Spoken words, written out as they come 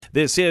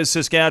This is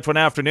Saskatchewan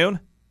Afternoon.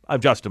 I'm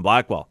Justin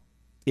Blackwell.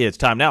 It's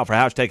time now for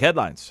Hashtag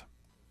Headlines.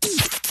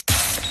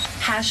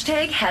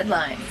 Hashtag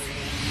Headlines.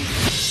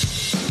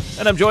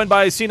 And I'm joined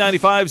by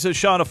C95's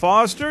Shauna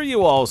Foster.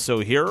 You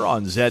also hear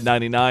on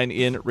Z99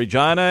 in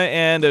Regina.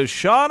 And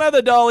Shauna,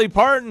 the Dolly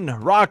Parton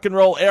rock and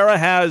roll era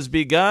has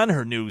begun.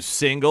 Her new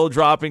single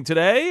dropping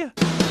today.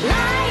 Liar,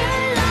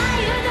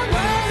 liar, the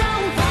world's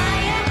on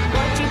fire.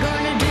 What you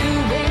gonna do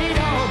when it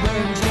all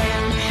burns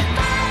down?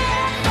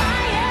 Fire,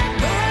 fire,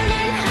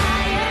 burning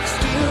higher.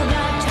 Still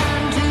got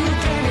time to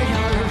turn it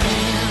all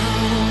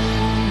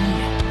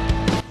around.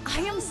 I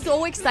am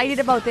so excited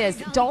about this.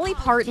 Dolly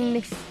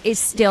Parton is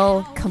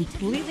still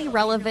completely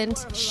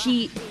relevant.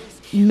 She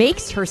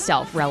makes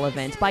herself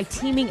relevant by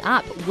teaming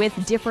up with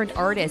different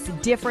artists,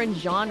 different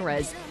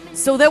genres,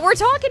 so that we're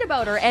talking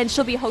about her. And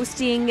she'll be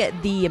hosting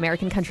the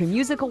American Country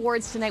Music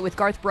Awards tonight with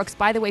Garth Brooks.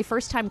 By the way,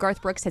 first time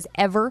Garth Brooks has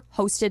ever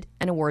hosted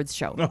an awards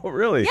show. Oh,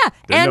 really? Yeah,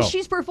 Didn't know.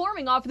 she's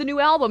performing off the new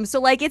album.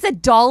 So, it's a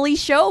Dolly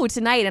show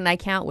tonight, and I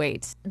can't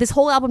wait. This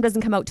whole album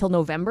doesn't come out till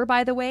November,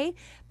 by the way,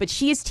 but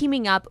she is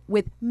teaming up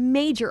with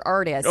major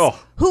artists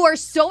who are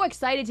so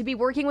excited to be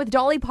working with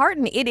Dolly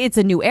Parton. It's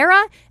a new era,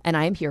 and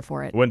I am here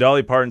for it. When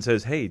Dolly Parton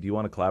says, hey, do you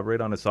want to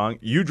collaborate on a song?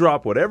 You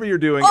drop whatever you're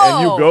doing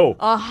and you go.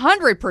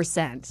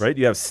 100%. Right?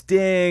 You have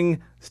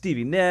Sting,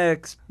 Stevie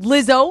Nicks,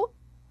 Lizzo,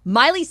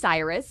 Miley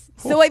Cyrus.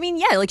 So,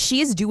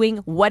 she is doing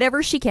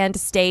whatever she can to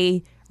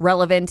stay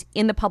relevant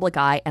in the public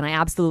eye, and I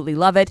absolutely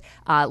love it.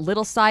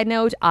 Little side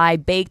note, I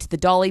baked the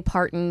Dolly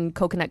Parton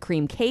coconut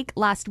cream cake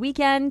last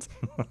weekend.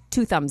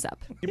 2 thumbs up.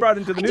 You brought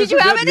it into the news. Did you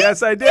have any?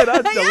 Yes, I did.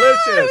 That's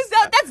delicious.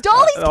 That's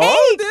Dolly's cake.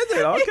 Oh, did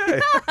it?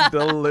 Okay.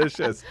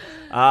 Delicious.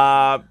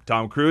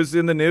 Tom Cruise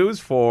in the news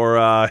for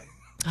I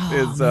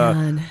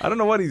don't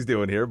know what he's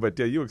doing here, but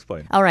you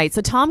explain. All right. So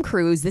Tom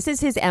Cruise, this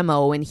is his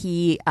MO, and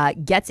he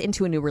gets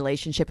into a new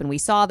relationship. And we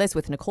saw this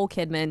with Nicole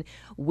Kidman,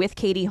 with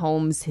Katie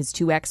Holmes, his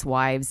 2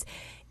 ex-wives.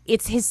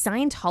 It's his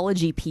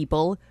Scientology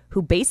people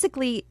who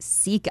basically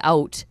seek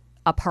out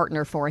a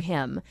partner for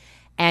him.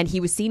 And he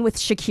was seen with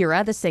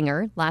Shakira, the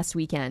singer, last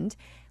weekend.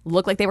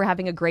 Looked like they were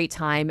having a great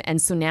time.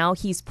 And so now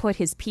he's put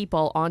his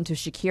people onto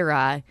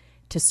Shakira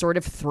to sort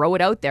of throw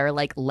it out there,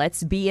 like,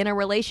 let's be in a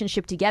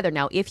relationship together.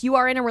 Now, if you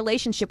are in a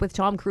relationship with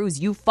Tom Cruise,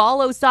 you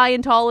follow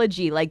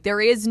Scientology. Like,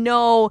 there is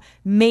no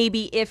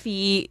maybe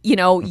iffy,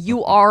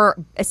 you are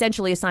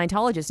essentially a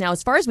Scientologist. Now,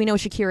 as far as we know,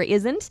 Shakira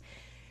isn't.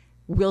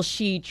 Will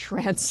she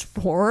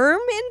transform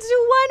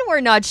into one? We're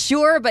not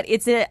sure, but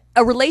it's a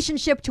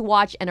relationship to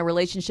watch, and a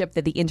relationship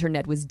that the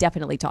internet was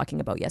definitely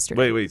talking about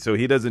yesterday. Wait, so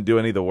he doesn't do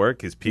any of the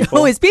work? His people?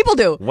 No, his people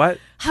do. What?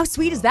 How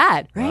sweet is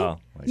that, right? Well,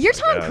 you're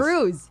Tom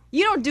Cruise.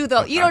 You don't do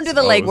the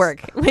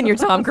legwork when you're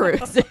Tom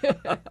Cruise.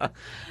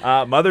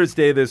 Mother's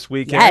Day this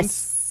weekend.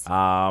 Yes.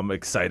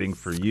 Exciting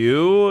for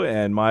you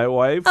and my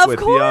wife Of with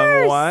course.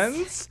 young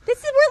ones. This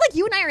is where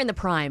you and I are in the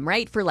prime,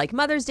 right? For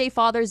Mother's Day,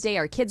 Father's Day,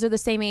 our kids are the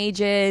same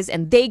ages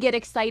and they get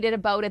excited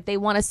about it. They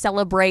want to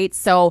celebrate.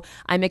 So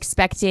I'm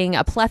expecting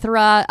a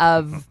plethora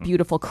of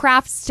beautiful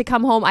crafts to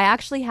come home. I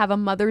actually have a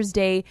Mother's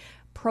Day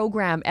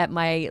program at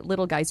my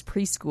little guy's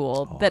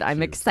preschool that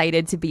I'm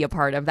excited to be a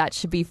part of. That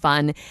should be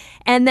fun.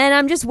 And then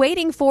I'm just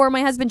waiting for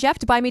my husband Jeff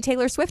to buy me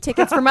Taylor Swift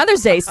tickets for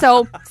Mother's Day.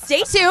 So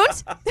stay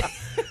tuned.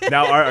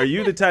 Now, are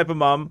you the type of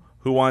mom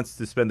who wants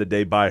to spend the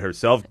day by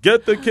herself?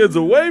 Get the kids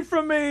away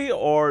from me,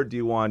 or do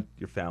you want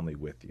your family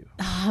with you?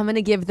 I'm going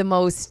to give the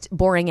most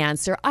boring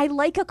answer. I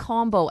like a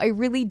combo. I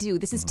really do.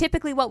 This is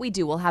typically what we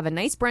do. We'll have a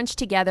nice brunch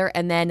together,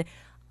 and then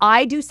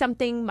I do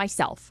something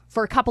myself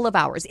for a couple of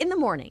hours in the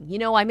morning.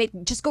 I may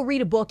just go read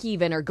a book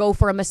even, or go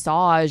for a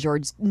massage, or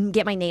just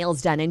get my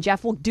nails done. And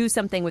Jeff will do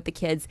something with the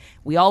kids.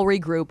 We all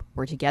regroup.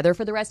 We're together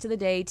for the rest of the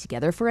day,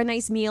 together for a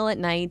nice meal at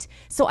night.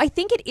 So I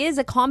think it is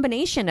a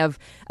combination of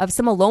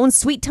some alone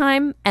sweet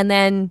time and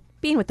then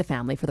being with the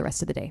family for the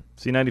rest of the day.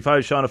 C95,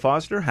 Shauna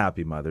Foster,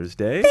 happy Mother's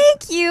Day.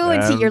 Thank you.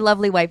 And to your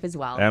lovely wife as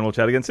well. And we'll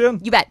chat again soon.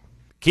 You bet.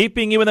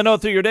 Keeping you in the know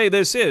through your day,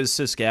 this is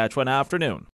Saskatchewan Afternoon.